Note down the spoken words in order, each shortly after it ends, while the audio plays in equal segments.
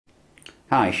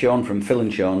Hi, Sean from Phil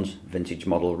and Sean's Vintage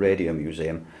Model Radio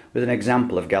Museum with an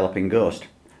example of Galloping Ghost.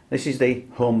 This is the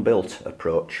home-built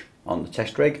approach on the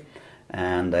test rig,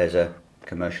 and there's a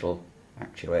commercial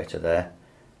actuator there,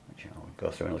 which I'll go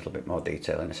through in a little bit more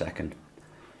detail in a second.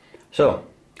 So,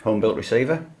 home-built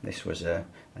receiver. This was an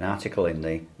article in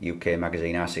the UK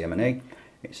magazine RCM&E.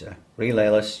 It's a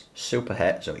relayless super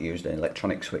het, so it used an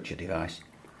electronic switcher device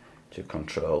to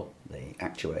control the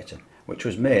actuator, which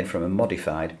was made from a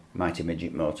modified Mighty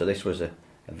Midget motor. This was a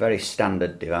very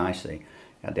standard device. It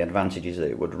had the advantages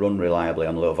that it would run reliably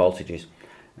on low voltages.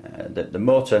 The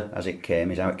motor, as it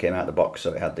came, is how it came out of the box.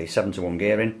 So it had the 7-to-1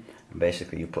 gearing, and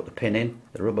basically you put the pin in.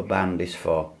 The rubber band is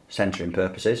for centering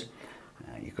purposes.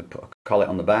 You could put a collet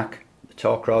on the back. The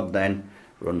torque rod then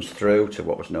runs through to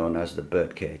what was known as the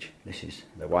bird cage. This is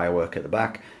the wire work at the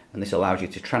back, and this allows you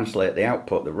to translate the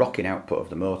output, the rocking output of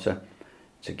the motor,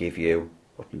 to give you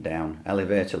up and down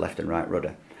elevator, left and right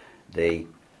rudder. The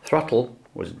throttle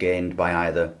was gained by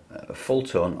either a full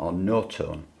tone or no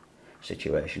tone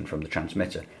situation from the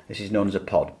transmitter. This is known as a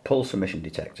pod, pulse emission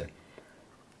detector,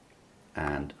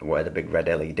 and where the big red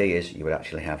LED is, you would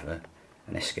actually have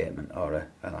an escapement or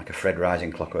like a Fred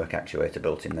Rising clockwork actuator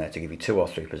built in there to give you 2 or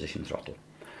 3 position throttle.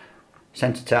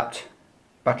 Centre tapped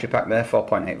battery pack there,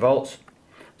 4.8 volts.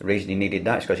 The reason you needed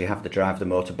that is because you have to drive the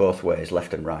motor both ways,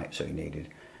 left and right, so you needed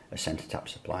a centre tap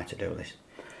supply to do this.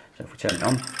 So if we turn it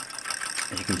on,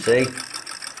 as you can see,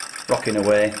 rocking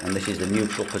away, and this is the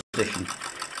neutral position.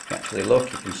 If you actually look,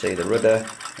 you can see the rudder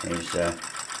is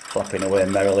flapping away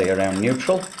merrily around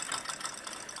neutral.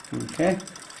 Okay,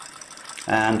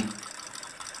 and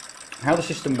how the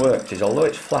system works is, although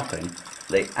it's flapping,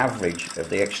 the average of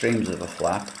the extremes of the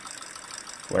flap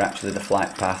were actually the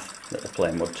flight path that the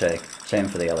plane would take. Same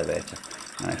for the elevator.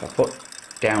 Now if I put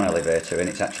down elevator in,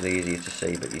 it's actually easier to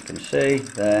see, but you can see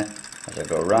there, as I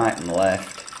go right and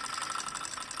left,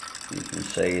 you can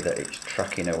see that it's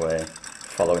tracking away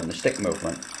following the stick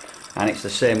movement. And it's the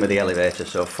same with the elevator.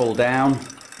 So full down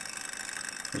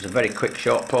was a very quick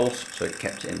short pulse, so it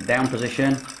kept it in down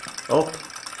position. Up,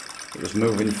 it was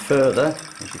moving further,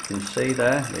 as you can see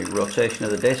there, the rotation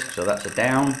of the disc, so that's a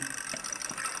down,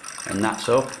 and that's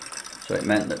up, so it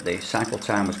meant that the cycle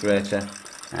time was greater,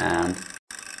 and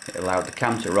it allowed the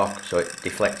cam to rock, so it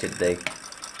deflected the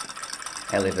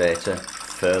elevator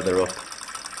further up.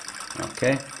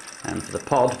 Okay, and for the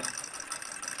pod,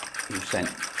 you sent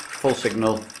full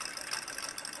signal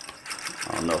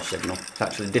or no signal. It's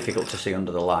actually difficult to see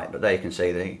under the light, but there you can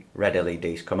see the red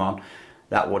LEDs come on.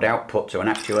 That would output to an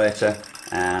actuator,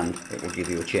 and it will give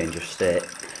you a change of state.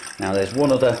 Now there's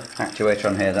one other actuator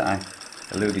on here that I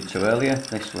alluded to earlier.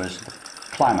 This was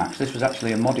Climax. This was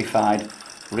actually a modified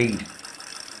reed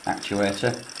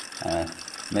actuator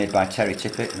made by Terry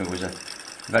Tippett, who was a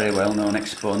very well known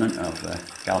exponent of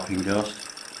Galloping Ghost.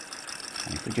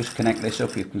 And if we just connect this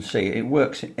up, you can see it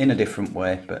works in a different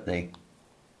way, but the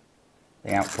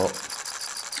output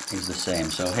is the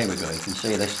same. So here we go, you can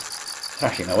see this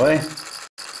thrashing away.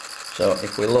 So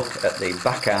if we look at the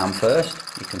back arm first,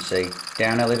 you can see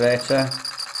down elevator,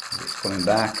 it's coming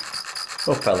back,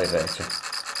 up elevator,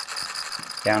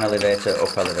 down elevator,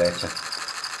 up elevator.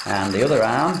 And the other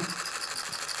arm,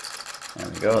 there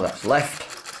we go, that's left,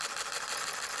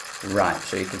 right.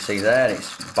 So you can see there,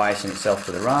 it's biasing itself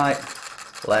to the right,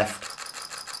 left,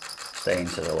 staying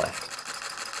to the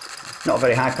left. Not a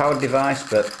very high powered device,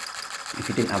 but if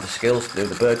you didn't have the skills to do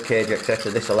the bird cage,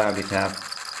 etc., this allowed you to have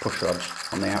push rods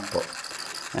on the output.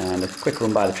 And a quick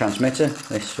run by the transmitter.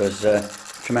 This was a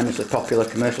tremendously popular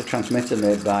commercial transmitter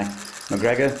made by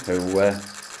McGregor, who were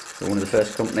one of the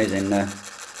first companies in the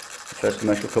first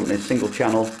commercial companies, single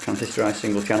channel, transistorized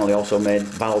single channel. They also made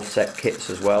valve set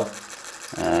kits as well.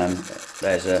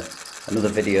 There's another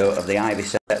video of the Ivy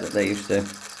set that they used to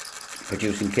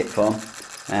produce in kit form,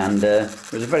 and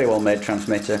it was a very well made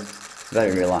transmitter,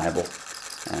 very reliable.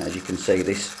 As you can see,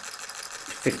 this is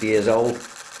 50 years old,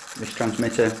 this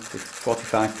transmitter,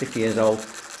 45, 50 years old,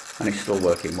 and it's still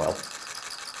working well.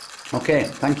 Okay,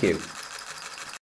 thank you.